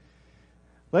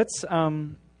Let's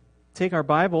take our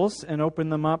Bibles and open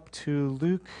them up to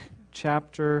Luke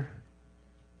chapter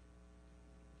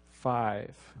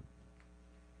 5.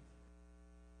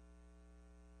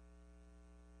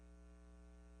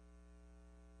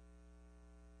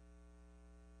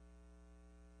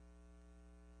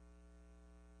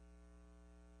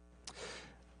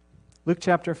 Luke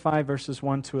chapter 5, verses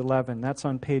 1 to 11. That's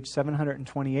on page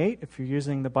 728 if you're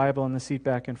using the Bible in the seat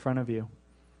back in front of you.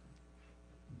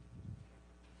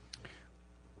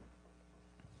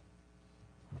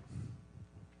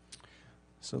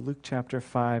 So Luke chapter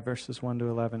 5, verses 1 to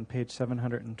 11, page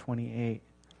 728.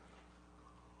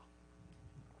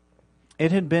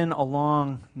 It had been a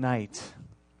long night.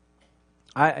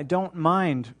 I don't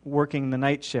mind working the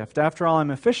night shift. After all,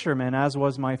 I'm a fisherman, as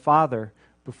was my father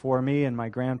before me and my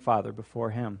grandfather before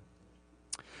him.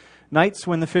 Nights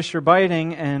when the fish are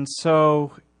biting, and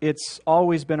so it's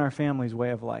always been our family's way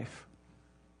of life.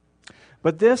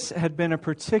 But this had been a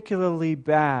particularly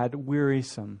bad,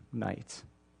 wearisome night.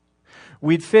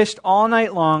 We'd fished all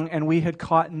night long, and we had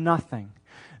caught nothing.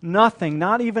 Nothing,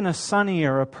 not even a sunny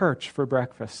or a perch for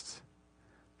breakfast.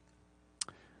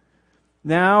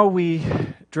 Now we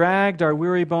dragged our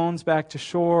weary bones back to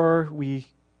shore. We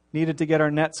needed to get our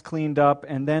nets cleaned up,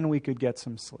 and then we could get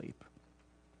some sleep.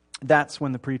 That's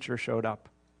when the preacher showed up.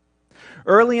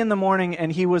 Early in the morning,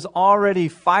 and he was already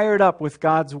fired up with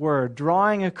God's word,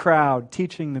 drawing a crowd,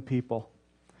 teaching the people.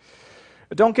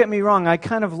 Don't get me wrong, I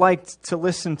kind of liked to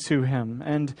listen to him,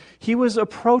 and he was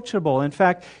approachable. In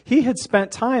fact, he had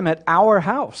spent time at our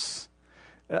house.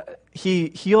 He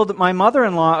healed my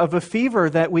mother-in-law of a fever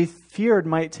that we feared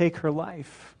might take her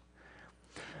life.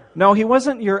 No, he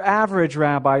wasn't your average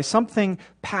rabbi. Something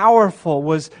powerful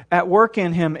was at work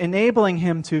in him, enabling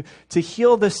him to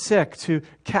heal the sick, to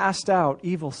cast out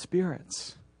evil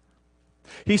spirits.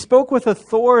 He spoke with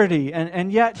authority,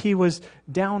 and yet he was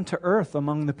down to earth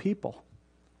among the people.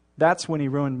 That's when he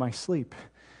ruined my sleep.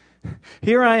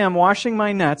 Here I am washing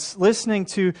my nets, listening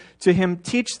to him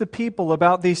teach the people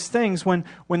about these things when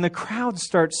the crowd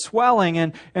starts swelling.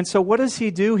 And so what does he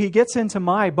do? He gets into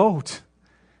my boat.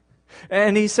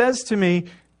 And he says to me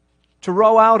to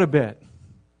row out a bit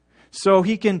so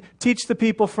he can teach the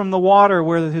people from the water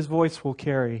where his voice will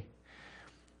carry.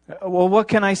 Well, what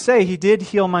can I say? He did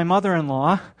heal my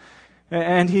mother-in-law,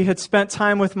 and he had spent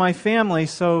time with my family,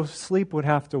 so sleep would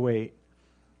have to wait.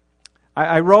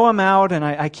 I row him out, and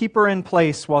I keep her in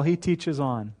place while he teaches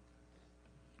on.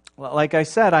 Like I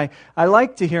said, I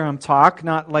like to hear him talk,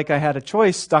 not like I had a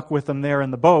choice stuck with him there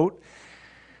in the boat.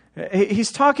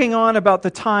 He's talking on about the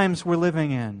times we're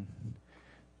living in,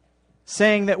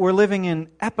 saying that we're living in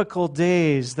epical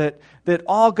days, that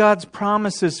all God's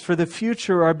promises for the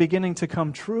future are beginning to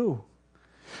come true,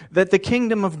 that the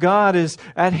kingdom of God is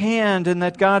at hand, and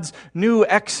that God's new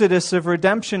exodus of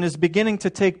redemption is beginning to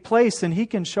take place, and He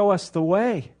can show us the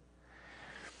way.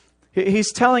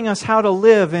 He's telling us how to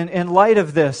live in light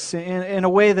of this, in a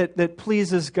way that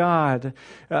pleases God,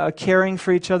 caring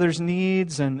for each other's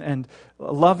needs and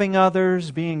loving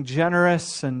others, being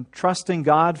generous and trusting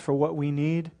God for what we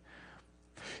need.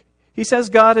 He says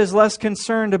God is less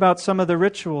concerned about some of the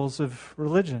rituals of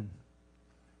religion.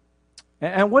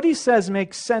 And what he says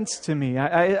makes sense to me.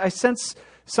 I sense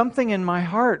something in my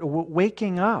heart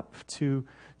waking up to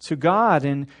God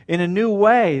in a new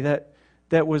way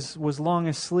that was long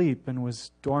asleep and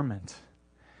was dormant.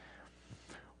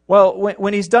 Well,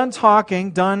 when he's done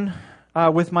talking, done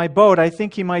with my boat, I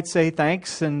think he might say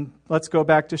thanks and let's go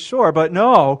back to shore. But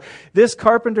no, this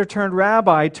carpenter turned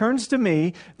rabbi turns to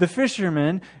me, the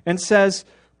fisherman, and says,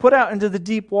 "Put out into the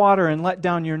deep water and let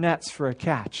down your nets for a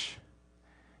catch."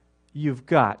 You've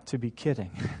got to be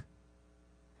kidding.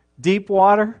 Deep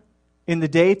water in the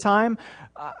daytime?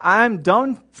 I'm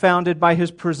dumbfounded by his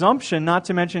presumption, not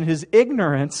to mention his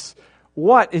ignorance.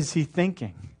 What is he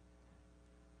thinking?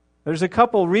 There's a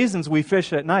couple reasons we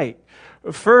fish at night.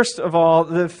 First of all,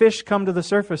 the fish come to the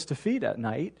surface to feed at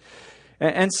night.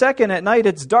 And second, at night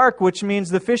it's dark, which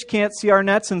means the fish can't see our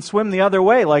nets and swim the other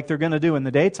way like they're going to do in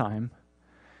the daytime.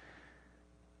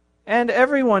 And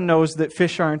everyone knows that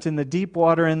fish aren't in the deep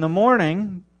water in the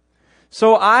morning.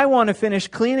 So I want to finish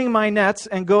cleaning my nets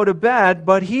and go to bed,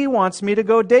 but he wants me to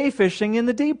go day fishing in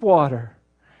the deep water.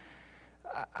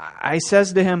 I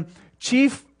says to him,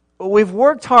 "Chief, we've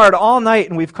worked hard all night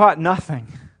and we've caught nothing.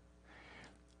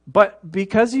 But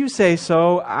because you say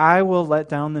so, I will let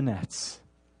down the nets."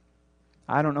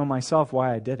 I don't know myself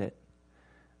why I did it.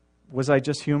 Was I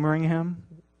just humoring him?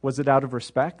 Was it out of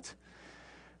respect?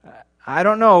 I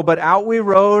don't know, but out we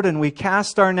rowed and we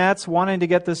cast our nets, wanting to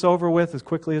get this over with as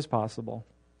quickly as possible.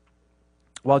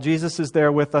 While Jesus is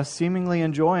there with us, seemingly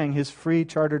enjoying his free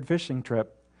chartered fishing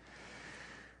trip.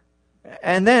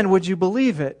 And then, would you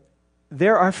believe it?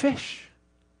 There are fish.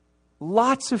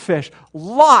 Lots of fish.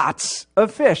 Lots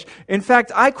of fish. In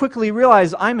fact, I quickly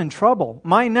realized I'm in trouble.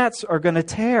 My nets are going to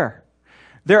tear.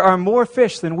 There are more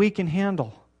fish than we can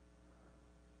handle.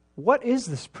 What is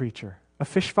this preacher? A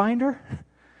fish finder?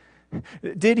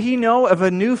 Did he know of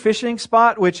a new fishing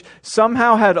spot which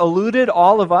somehow had eluded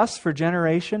all of us for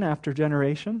generation after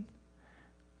generation?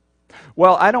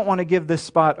 Well, I don't want to give this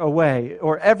spot away,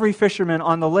 or every fisherman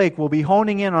on the lake will be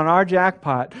honing in on our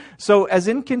jackpot. So as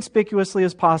inconspicuously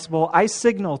as possible, I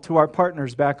signal to our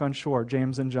partners back on shore,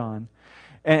 James and John,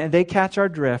 and they catch our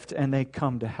drift and they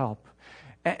come to help.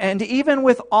 And even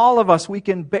with all of us, we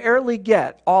can barely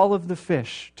get all of the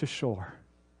fish to shore.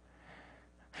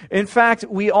 In fact,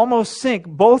 we almost sink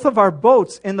both of our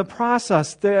boats in the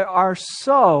process. They are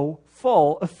so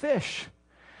full of fish.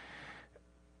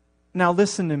 Now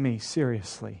listen to me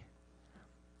seriously.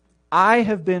 I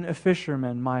have been a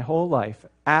fisherman my whole life,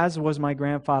 as was my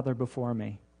grandfather before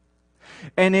me.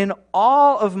 And in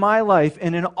all of my life,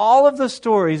 and in all of the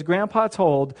stories Grandpa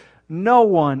told, no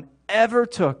one ever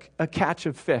took a catch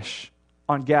of fish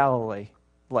on Galilee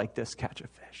like this catch of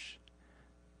fish.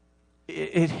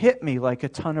 It hit me like a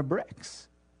ton of bricks.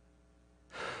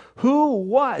 Who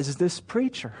was this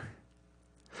preacher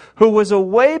who was a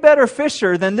way better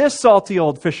fisher than this salty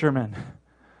old fisherman?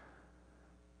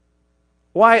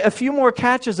 Why, a few more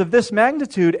catches of this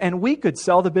magnitude and we could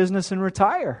sell the business and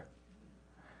retire.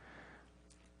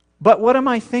 But what am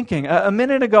I thinking? A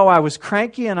minute ago I was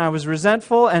cranky and I was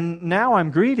resentful, and now I'm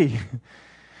greedy.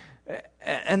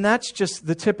 And that's just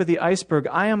the tip of the iceberg.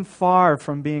 I am far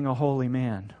from being a holy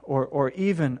man or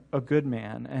even a good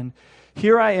man. And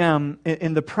here I am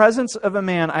in the presence of a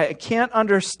man I can't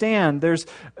understand.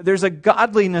 There's a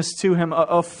godliness to him,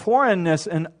 a foreignness,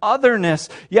 an otherness,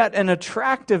 yet an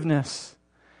attractiveness.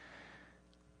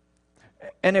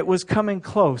 And it was coming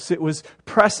close. It was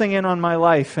pressing in on my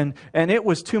life, and it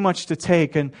was too much to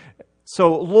take. And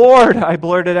so, Lord, I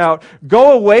blurted out,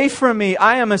 go away from me.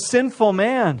 I am a sinful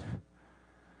man.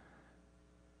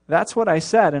 That's what I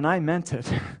said, and I meant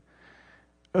it.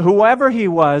 Whoever he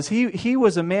was, he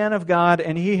was a man of God,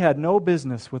 and he had no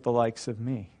business with the likes of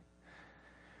me.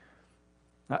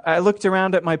 I looked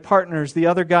around at my partners, the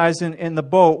other guys in the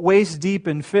boat, waist deep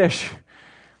in fish.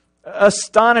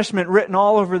 Astonishment written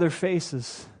all over their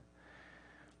faces.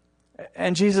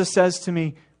 And Jesus says to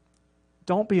me,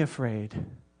 don't be afraid.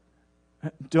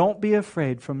 Don't be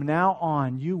afraid. From now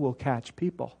on, you will catch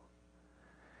people.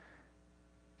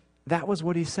 That was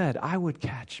what he said. I would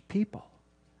catch people.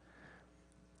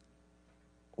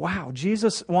 Wow,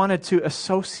 Jesus wanted to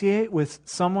associate with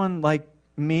someone like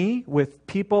me, with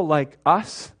people like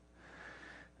us,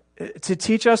 to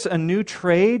teach us a new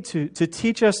trade, to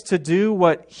teach us to do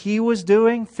what he was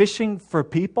doing, fishing for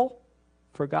people,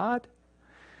 for God.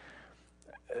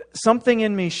 Something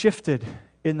in me shifted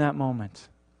in that moment.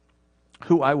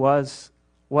 Who I was,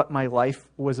 what my life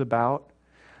was about.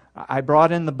 I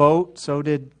brought in the boat, so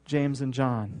did James and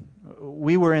John.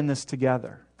 We were in this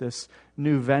together, this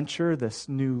new venture, this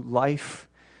new life,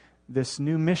 this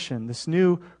new mission, this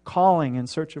new calling in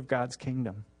search of God's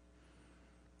kingdom.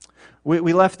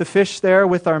 We left the fish there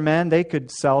with our men. They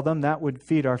could sell them. That would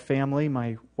feed our family,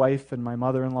 my wife and my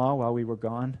mother-in-law, while we were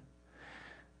gone.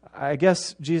 I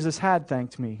guess Jesus had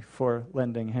thanked me for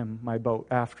lending him my boat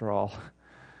after all.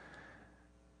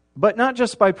 But not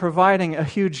just by providing a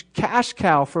huge cash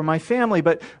cow for my family,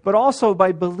 but also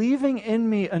by believing in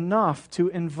me enough to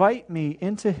invite me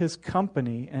into his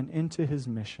company and into his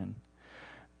mission.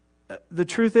 The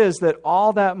truth is that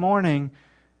all that morning,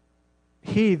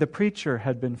 he, the preacher,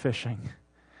 had been fishing.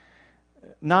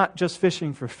 Not just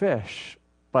fishing for fish,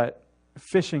 but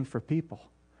fishing for people.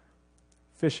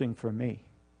 Fishing for me.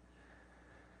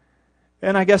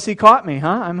 And I guess he caught me,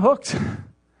 huh? I'm hooked.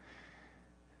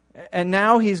 And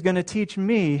now he's going to teach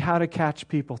me how to catch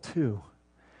people too.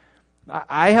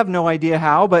 I have no idea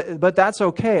how, but that's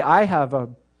okay. I have a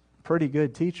pretty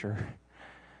good teacher.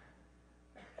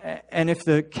 And if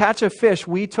the catch of fish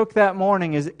we took that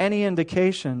morning is any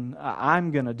indication,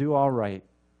 I'm going to do all right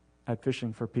at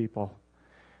fishing for people.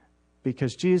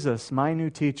 Because Jesus, my new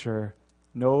teacher,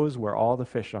 knows where all the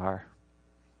fish are.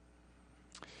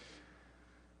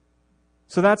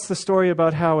 So that's the story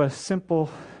about how a simple,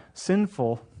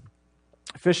 sinful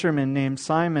fisherman named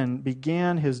Simon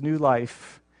began his new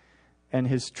life and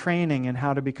his training in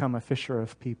how to become a fisher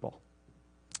of people.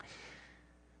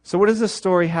 So what does this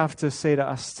story have to say to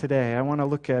us today? I want to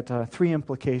look at three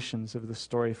implications of the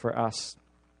story for us.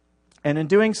 And in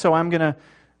doing so, I'm going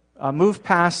to move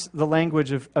past the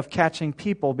language of catching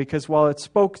people, because while it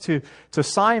spoke to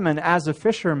Simon as a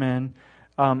fisherman,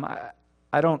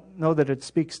 I don't know that it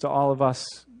speaks to all of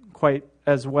us quite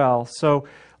as well. So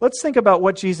let's think about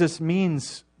what Jesus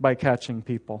means by catching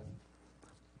people.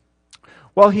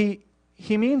 Well, he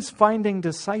means finding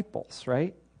disciples,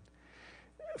 right?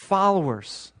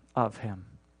 Followers of him.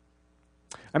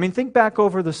 I mean, think back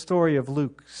over the story of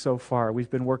Luke so far. We've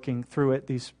been working through it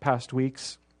these past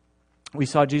weeks. We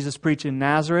saw Jesus preach in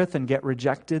Nazareth and get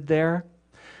rejected there.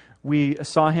 We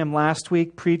saw him last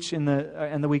week preach in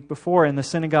the week before in the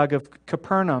synagogue of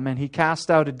Capernaum, and he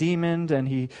cast out a demon, and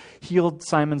he healed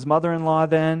Simon's mother-in-law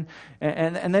then.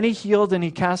 And then he healed and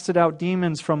he casted out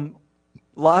demons from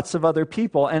lots of other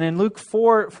people. And in Luke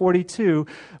 4:42,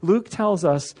 Luke tells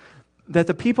us that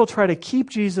the people try to keep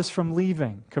Jesus from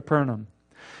leaving Capernaum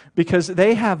because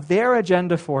they have their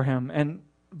agenda for him,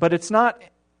 but it's not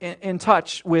in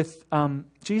touch with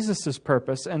Jesus'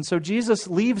 purpose. And so Jesus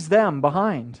leaves them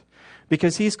behind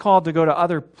because he's called to go to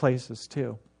other places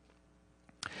too.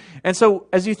 And so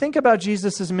as you think about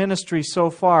Jesus' ministry so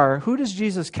far, who does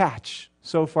Jesus catch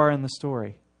so far in the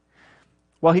story?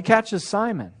 Well, he catches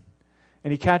Simon,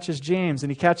 and he catches James,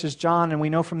 and he catches John, and we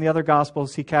know from the other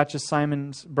Gospels he catches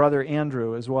Simon's brother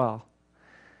Andrew as well.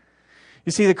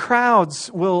 You see, the crowds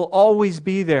will always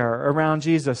be there around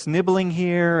Jesus, nibbling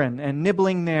here and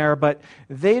nibbling there, but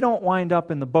they don't wind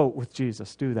up in the boat with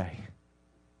Jesus, do they?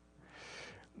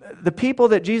 The people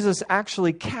that Jesus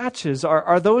actually catches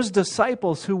are those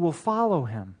disciples who will follow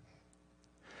him,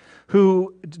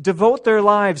 who devote their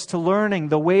lives to learning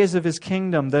the ways of his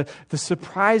kingdom, the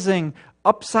surprising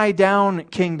upside-down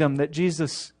kingdom that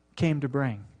Jesus came to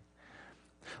bring,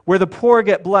 where the poor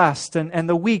get blessed and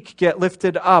the weak get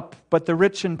lifted up, but the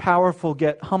rich and powerful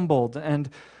get humbled, and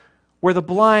where the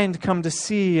blind come to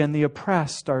see and the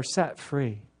oppressed are set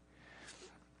free.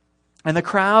 And the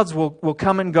crowds will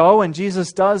come and go, and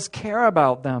Jesus does care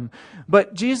about them.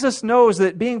 But Jesus knows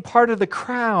that being part of the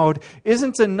crowd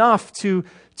isn't enough to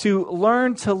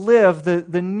learn to live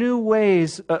the new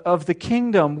ways of the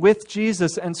kingdom with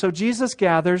Jesus. And so Jesus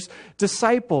gathers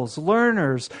disciples,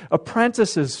 learners,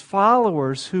 apprentices,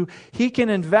 followers who he can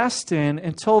invest in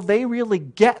until they really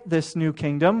get this new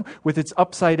kingdom with its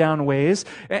upside-down ways,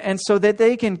 and so that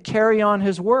they can carry on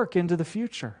his work into the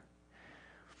future.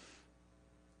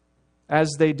 As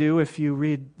they do if you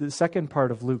read the second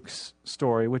part of Luke's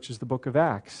story, which is the book of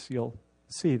Acts. You'll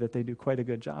see that they do quite a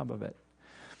good job of it.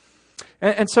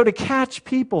 And so to catch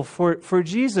people for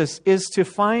Jesus is to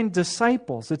find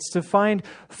disciples. It's to find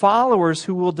followers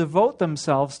who will devote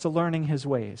themselves to learning his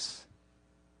ways.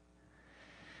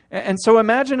 And so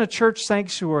imagine a church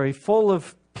sanctuary full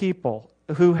of people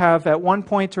who have at one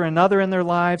point or another in their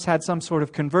lives had some sort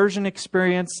of conversion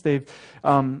experience.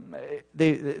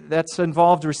 That's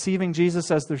involved receiving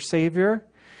Jesus as their Savior.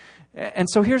 And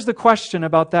so here's the question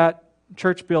about that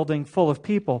church building full of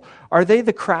people. Are they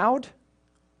the crowd,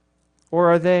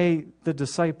 or are they the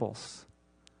disciples?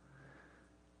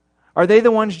 Are they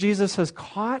the ones Jesus has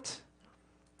caught,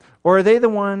 or are they the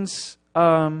ones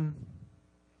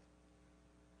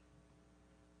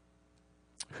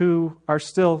who are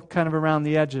still kind of around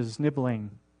the edges,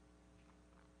 nibbling?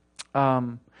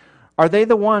 Are they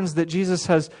the ones that Jesus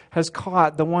has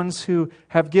caught, the ones who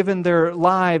have given their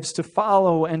lives to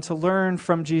follow and to learn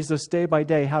from Jesus day by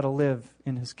day how to live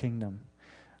in his kingdom?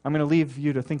 I'm going to leave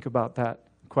you to think about that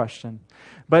question.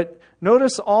 But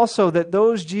notice also that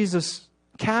those Jesus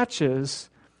catches,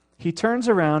 he turns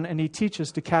around and he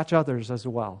teaches to catch others as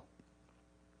well.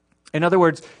 In other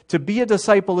words, to be a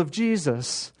disciple of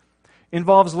Jesus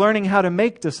involves learning how to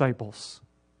make disciples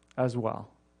as well.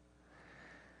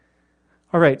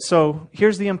 All right, so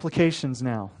here's the implications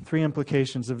now. 3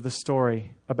 implications of the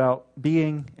story about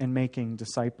being and making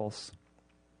disciples.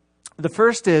 The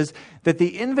first is that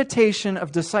the invitation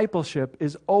of discipleship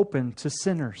is open to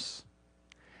sinners.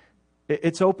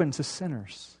 It's open to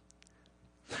sinners.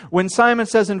 When Simon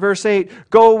says in verse 8,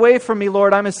 "Go away from me,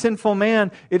 Lord, I'm a sinful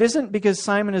man," it isn't because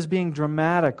Simon is being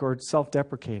dramatic or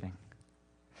self-deprecating.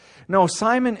 No,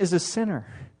 Simon is a sinner.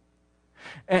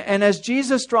 And as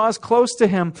Jesus draws close to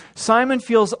him, Simon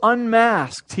feels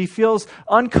unmasked. He feels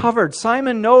uncovered.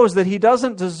 Simon knows that he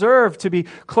doesn't deserve to be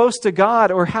close to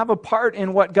God or have a part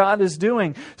in what God is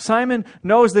doing. Simon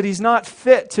knows that he's not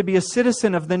fit to be a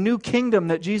citizen of the new kingdom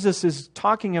that Jesus is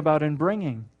talking about and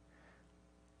bringing.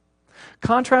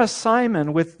 Contrast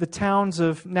Simon with the towns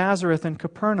of Nazareth and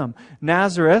Capernaum.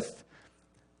 Nazareth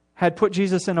had put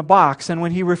Jesus in a box, and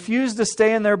when he refused to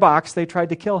stay in their box, they tried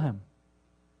to kill him.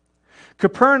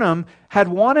 Capernaum had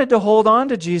wanted to hold on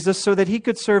to Jesus so that he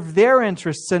could serve their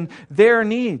interests and their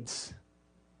needs.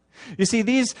 You see,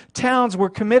 these towns were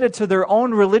committed to their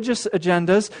own religious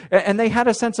agendas, and they had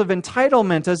a sense of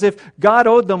entitlement as if God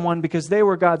owed them one because they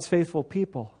were God's faithful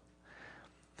people.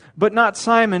 But not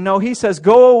Simon. No, he says,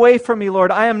 "Go away from me,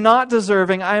 Lord. I am not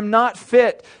deserving. I am not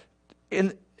fit.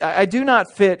 I do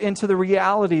not fit into the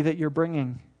reality that you're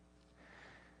bringing."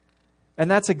 And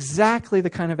that's exactly the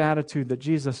kind of attitude that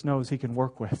Jesus knows he can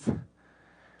work with.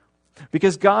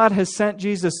 Because God has sent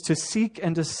Jesus to seek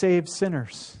and to save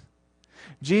sinners.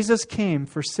 Jesus came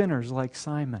for sinners like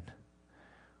Simon.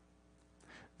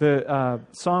 The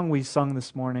song we sung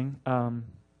this morning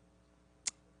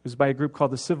was by a group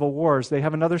called the Civil Wars. They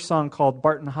have another song called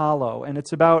Barton Hollow, and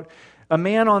it's about a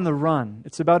man on the run.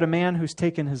 It's about a man who's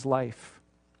taken his life.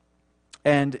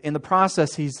 And in the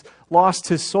process, he's lost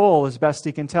his soul as best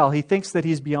he can tell. He thinks that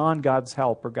he's beyond God's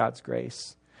help or God's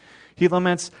grace. He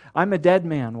laments, "I'm a dead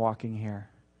man walking here.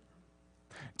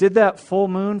 Did that full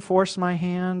moon force my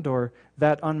hand, or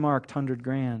that unmarked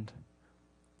 $100,000?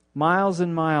 Miles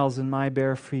and miles in my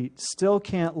bare feet still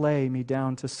can't lay me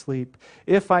down to sleep.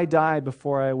 If I die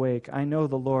before I wake, I know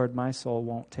the Lord my soul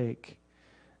won't take.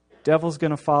 Devil's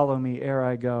gonna follow me ere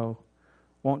I go.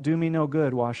 Won't do me no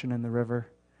good washing in the river.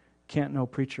 Can't no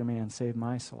preacher man save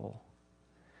my soul."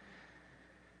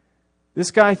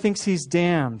 This guy thinks he's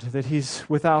damned, that he's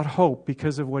without hope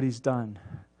because of what he's done.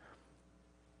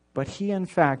 But he, in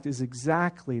fact, is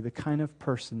exactly the kind of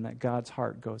person that God's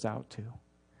heart goes out to.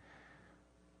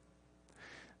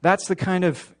 That's the kind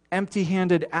of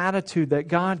empty-handed attitude that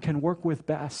God can work with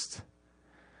best.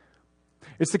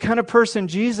 It's the kind of person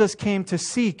Jesus came to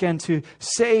seek and to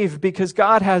save because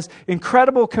God has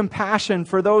incredible compassion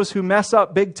for those who mess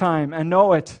up big time and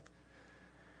know it.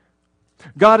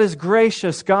 God is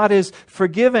gracious, God is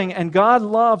forgiving, and God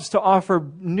loves to offer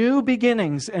new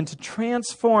beginnings and to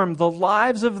transform the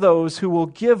lives of those who will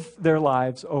give their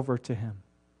lives over to Him.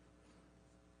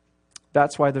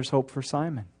 That's why there's hope for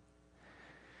Simon.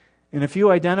 And if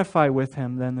you identify with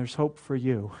him, then there's hope for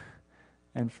you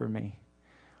and for me.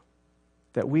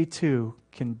 That we too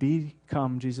can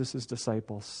become Jesus'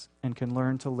 disciples and can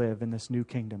learn to live in this new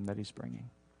kingdom that He's bringing.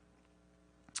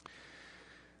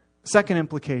 Second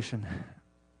implication,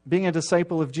 being a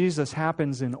disciple of Jesus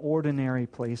happens in ordinary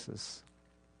places.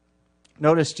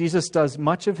 Notice Jesus does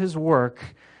much of His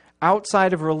work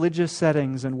outside of religious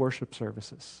settings and worship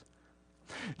services.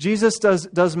 Jesus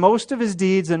does most of His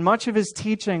deeds and much of His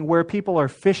teaching where people are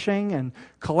fishing and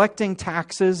collecting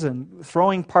taxes and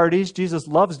throwing parties. Jesus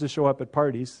loves to show up at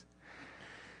parties.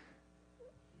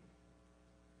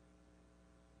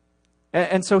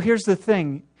 And so here's the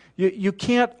thing. You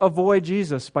can't avoid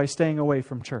Jesus by staying away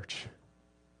from church.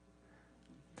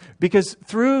 Because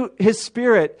through His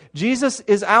Spirit, Jesus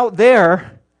is out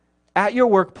there at your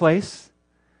workplace,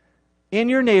 in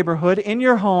your neighborhood, in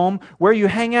your home, where you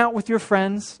hang out with your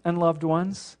friends and loved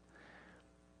ones.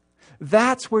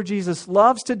 That's where Jesus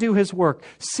loves to do His work,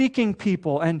 seeking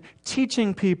people and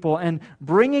teaching people and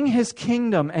bringing His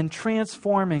kingdom and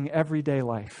transforming everyday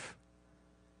life.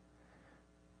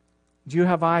 Do you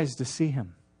have eyes to see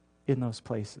Him in those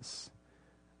places?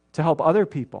 To help other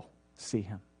people see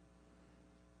Him?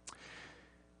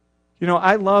 You know,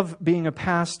 I love being a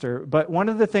pastor, but one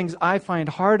of the things I find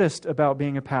hardest about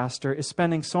being a pastor is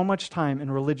spending so much time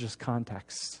in religious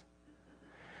contexts.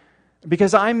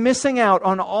 Because I'm missing out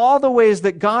on all the ways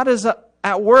that God is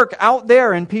at work out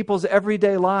there in people's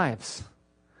everyday lives.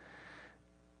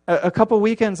 A couple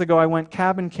weekends ago, I went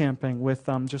cabin camping with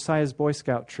Josiah's Boy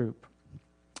Scout troop.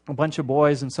 A bunch of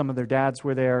boys and some of their dads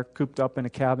were there, cooped up in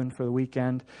a cabin for the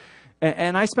weekend.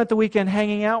 And I spent the weekend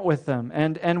hanging out with them.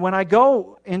 And when I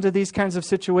go into these kinds of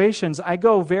situations, I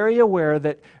go very aware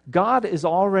that God is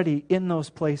already in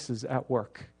those places at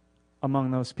work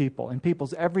among those people, in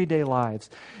people's everyday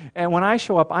lives. And when I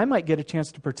show up, I might get a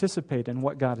chance to participate in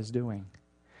what God is doing.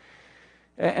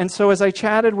 And so as I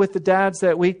chatted with the dads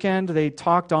that weekend, they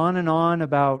talked on and on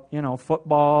about,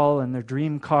 football and their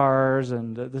dream cars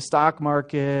and the stock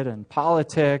market and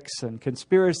politics and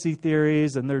conspiracy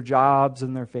theories and their jobs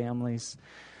and their families.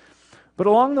 But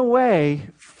along the way,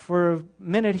 for a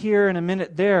minute here and a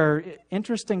minute there,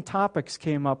 interesting topics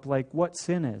came up like what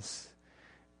sin is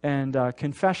and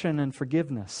confession and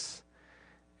forgiveness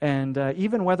and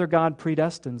even whether God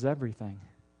predestines everything.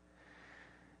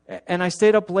 And I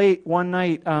stayed up late one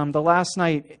night, the last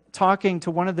night, talking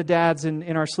to one of the dads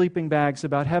in our sleeping bags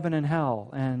about heaven and hell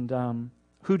and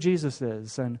who Jesus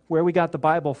is and where we got the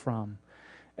Bible from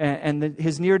and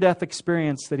his near-death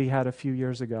experience that he had a few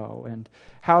years ago and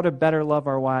how to better love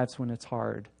our wives when it's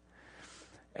hard.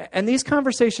 And these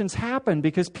conversations happen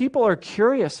because people are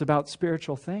curious about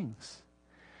spiritual things.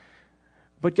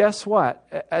 But guess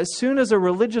what? As soon as a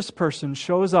religious person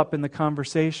shows up in the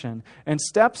conversation and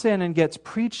steps in and gets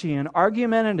preachy and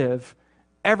argumentative,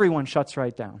 everyone shuts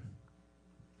right down.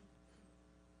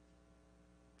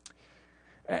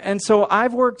 And so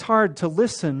I've worked hard to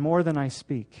listen more than I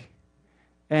speak,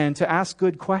 and to ask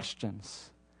good questions,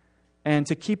 and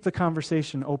to keep the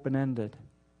conversation open-ended.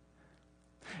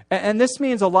 And this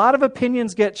means a lot of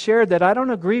opinions get shared that I don't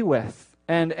agree with,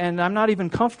 and I'm not even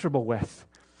comfortable with.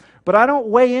 But I don't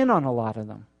weigh in on a lot of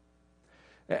them.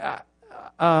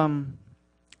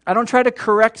 I don't try to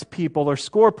correct people or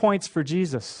score points for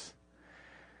Jesus,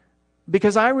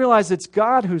 because I realize it's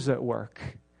God who's at work.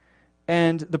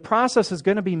 And the process is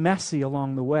going to be messy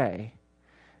along the way.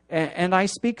 And I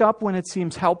speak up when it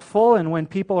seems helpful and when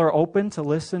people are open to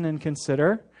listen and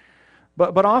consider.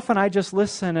 But often I just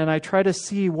listen and I try to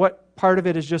see what part of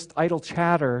it is just idle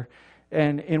chatter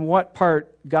and in what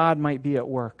part God might be at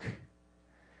work.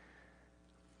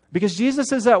 Because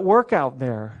Jesus is at work out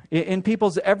there in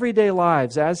people's everyday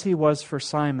lives, as he was for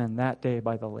Simon that day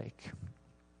by the lake.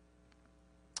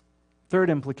 Third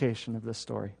implication of this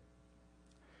story.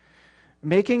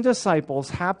 Making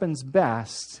disciples happens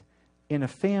best in a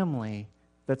family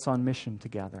that's on mission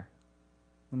together.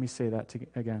 Let me say that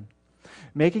again.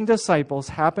 Making disciples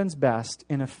happens best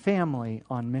in a family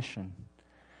on mission.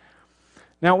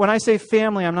 Now, when I say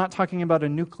family, I'm not talking about a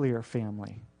nuclear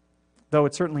family, though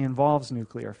it certainly involves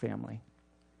nuclear family.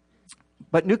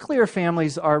 But nuclear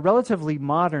families are relatively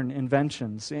modern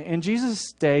inventions. In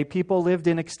Jesus' day, people lived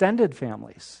in extended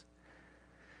families.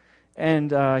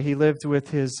 And he lived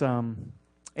with his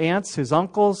aunts, his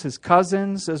uncles, his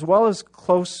cousins, as well as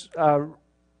close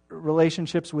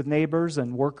relationships with neighbors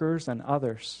and workers and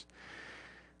others.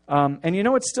 And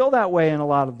it's still that way in a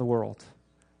lot of the world.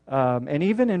 And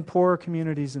even in poorer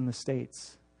communities in the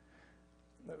States.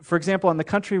 For example, on the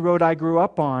country road I grew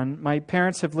up on, my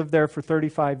parents have lived there for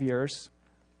 35 years.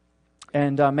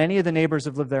 And many of the neighbors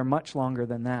have lived there much longer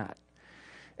than that.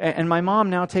 And my mom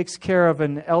now takes care of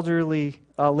an elderly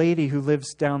lady who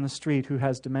lives down the street who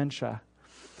has dementia.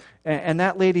 And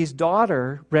that lady's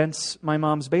daughter rents my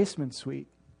mom's basement suite.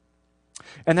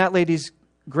 And that lady's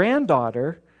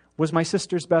granddaughter was my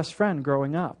sister's best friend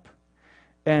growing up.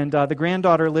 And the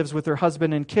granddaughter lives with her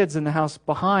husband and kids in the house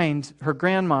behind her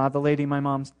grandma, the lady my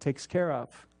mom takes care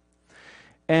of.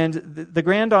 And the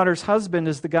granddaughter's husband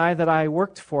is the guy that I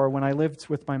worked for when I lived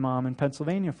with my mom in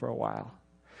Pennsylvania for a while.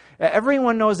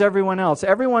 Everyone knows everyone else.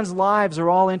 Everyone's lives are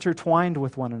all intertwined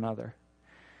with one another.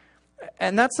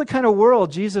 And that's the kind of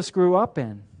world Jesus grew up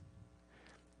in.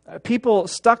 People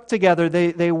stuck together,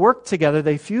 they worked together,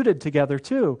 they feuded together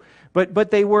too.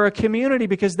 But they were a community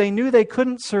because they knew they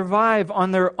couldn't survive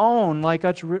on their own like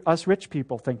us rich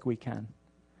people think we can.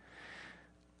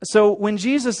 So when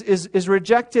Jesus is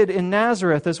rejected in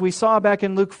Nazareth, as we saw back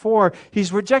in Luke 4,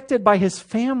 he's rejected by his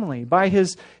family, by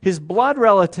his blood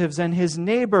relatives and his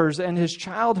neighbors and his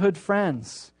childhood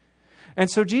friends. And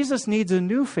so Jesus needs a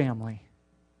new family.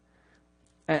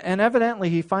 And evidently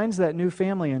he finds that new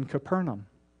family in Capernaum.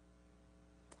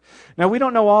 Now, we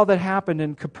don't know all that happened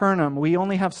in Capernaum. We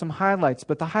only have some highlights,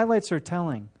 but the highlights are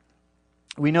telling.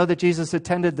 We know that Jesus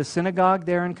attended the synagogue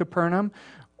there in Capernaum,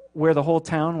 where the whole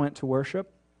town went to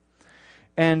worship.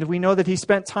 And we know that he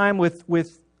spent time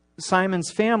with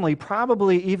Simon's family,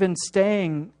 probably even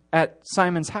staying at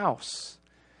Simon's house,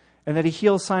 and that he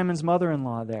heals Simon's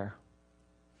mother-in-law there.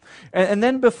 And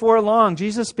then before long,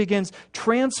 Jesus begins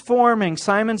transforming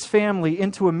Simon's family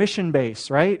into a mission base,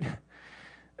 right?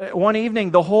 One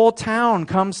evening, the whole town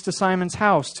comes to Simon's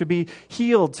house to be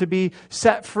healed, to be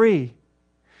set free.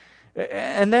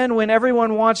 And then when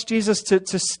everyone wants Jesus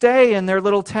to stay in their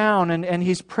little town and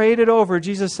he's prayed it over,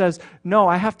 Jesus says, no,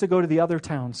 I have to go to the other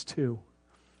towns too.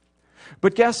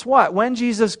 But guess what? When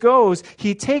Jesus goes,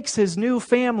 he takes his new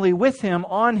family with him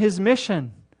on his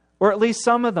mission, or at least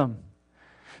some of them.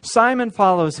 Simon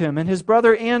follows him and his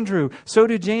brother Andrew. So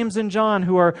do James and John,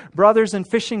 who are brothers and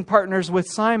fishing partners with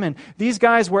Simon. These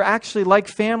guys were actually like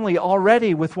family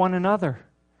already with one another.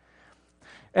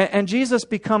 And Jesus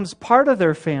becomes part of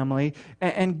their family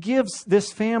and gives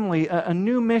this family a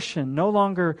new mission, no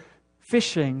longer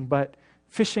fishing, but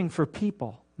fishing for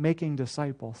people, making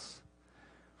disciples.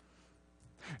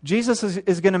 Jesus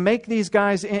is going to make these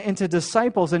guys into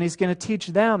disciples, and he's going to teach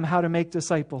them how to make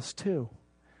disciples too.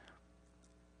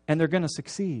 And they're going to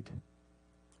succeed.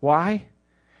 Why?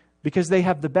 Because they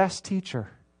have the best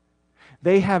teacher.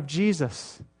 They have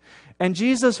Jesus. And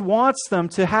Jesus wants them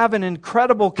to have an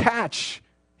incredible catch.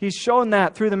 He's shown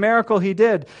that through the miracle he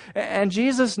did. And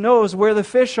Jesus knows where the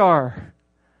fish are.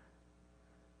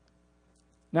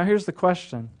 Now here's the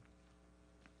question.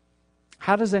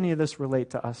 How does any of this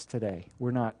relate to us today? We're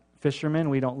not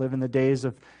fishermen. We don't live in the days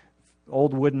of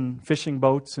old wooden fishing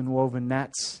boats and woven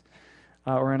nets,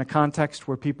 or in a context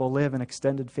where people live in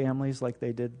extended families like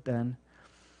they did then.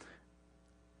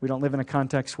 We don't live in a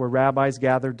context where rabbis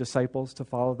gathered disciples to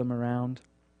follow them around.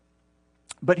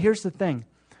 But here's the thing.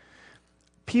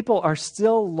 People are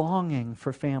still longing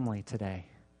for family today.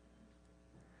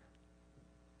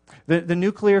 The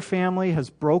nuclear family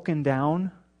has broken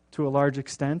down to a large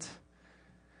extent.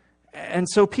 And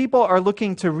so people are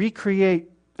looking to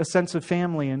recreate a sense of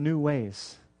family in new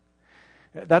ways.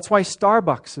 That's why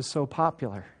Starbucks is so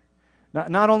popular.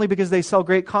 Not only because they sell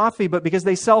great coffee, but because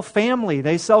they sell family,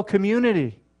 they sell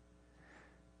community.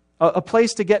 A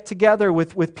place to get together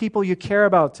with people you care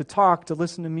about, to talk, to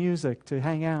listen to music, to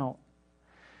hang out.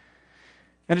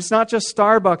 And it's not just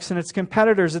Starbucks and its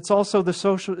competitors, it's also the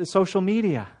social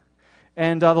media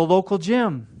and the local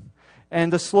gym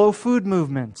and the slow food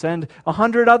movements and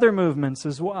 100 other movements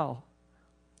as well.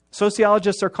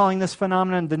 Sociologists are calling this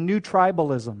phenomenon the new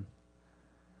tribalism,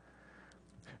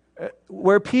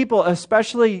 where people,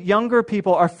 especially younger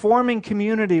people, are forming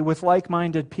community with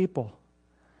like-minded people.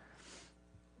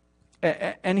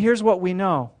 And here's what we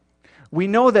know. We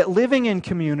know that living in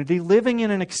community, living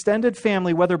in an extended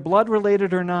family, whether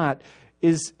blood-related or not,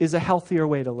 is a healthier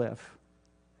way to live.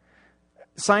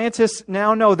 Scientists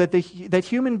now know that that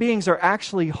human beings are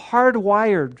actually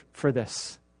hardwired for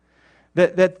this.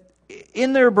 That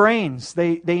in their brains,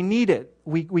 they need it.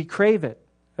 We crave it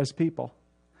as people.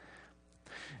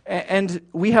 And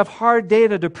we have hard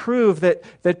data to prove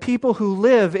that people who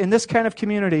live in this kind of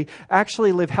community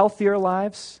actually live healthier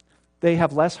lives. They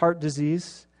have less heart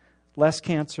disease, less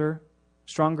cancer,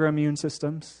 stronger immune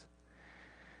systems.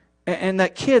 And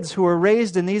that kids who are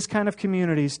raised in these kind of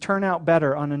communities turn out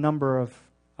better on a number of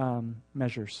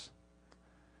measures.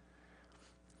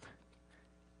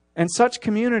 And such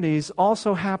communities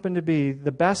also happen to be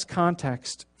the best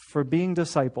context for being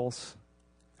disciples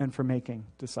and for making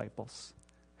disciples.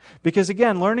 Because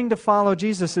again, learning to follow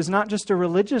Jesus is not just a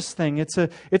religious thing, it's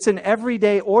an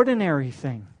everyday, ordinary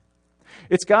thing.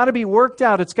 It's got to be worked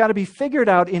out, it's got to be figured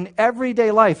out in everyday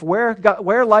life, where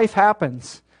life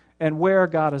happens and where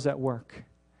God is at work.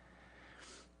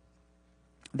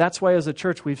 That's why as a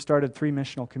church we've started 3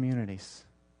 missional communities.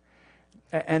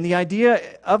 And the idea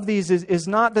of these is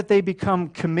not that they become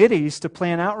committees to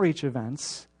plan outreach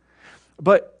events,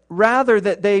 but rather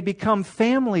that they become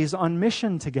families on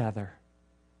mission together,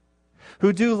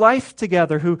 who do life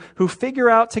together, who figure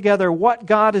out together what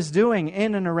God is doing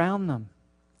in and around them,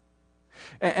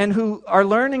 and who are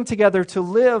learning together to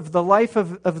live the life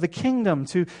of the kingdom,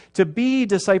 to be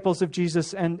disciples of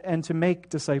Jesus and to make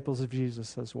disciples of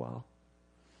Jesus as well.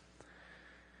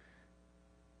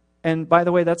 And by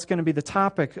the way, that's going to be the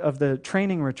topic of the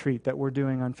training retreat that we're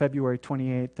doing on February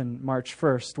 28th and March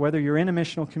 1st. Whether you're in a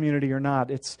missional community or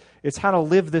not, it's how to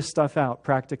live this stuff out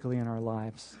practically in our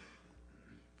lives.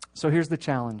 So here's the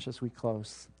challenge as we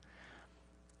close.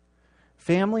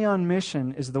 Family on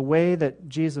mission is the way that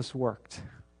Jesus worked.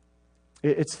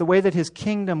 It's the way that his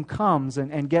kingdom comes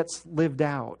and gets lived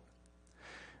out.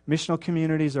 Missional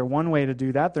communities are one way to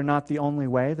do that. They're not the only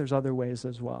way. There's other ways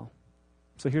as well.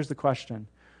 So here's the question.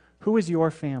 Who is your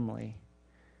family?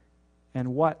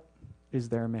 And what is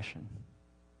their mission?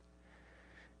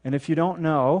 And if you don't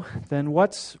know, then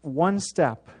what's one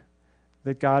step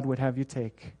that God would have you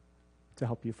take to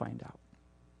help you find out?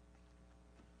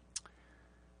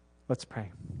 Let's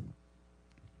pray.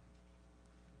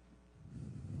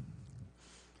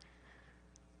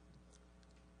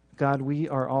 God, we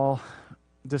are all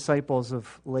disciples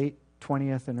of late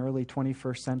 20th and early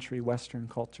 21st century Western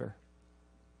culture,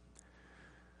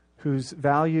 whose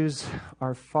values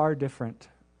are far different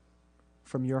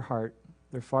from your heart.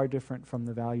 They're far different from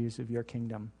the values of your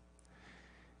kingdom.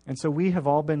 And so we have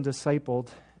all been discipled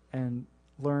and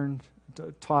learned,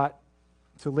 taught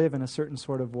to live in a certain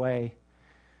sort of way,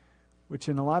 which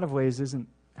in a lot of ways isn't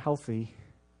healthy,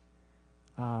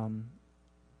 and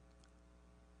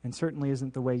certainly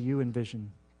isn't the way you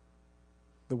envision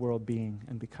the world being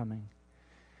and becoming.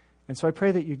 And so I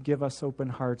pray that you'd give us open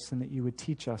hearts and that you would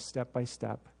teach us step by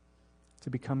step to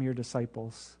become your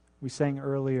disciples. We sang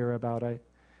earlier about I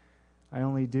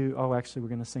only do, actually we're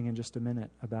going to sing in just a minute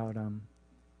about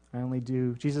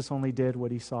Jesus only did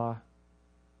what he saw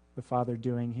the Father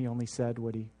doing. He only said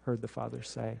what he heard the Father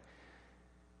say.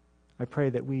 I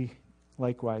pray that we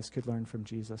likewise could learn from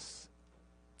Jesus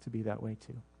to be that way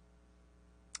too.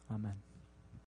 Amen.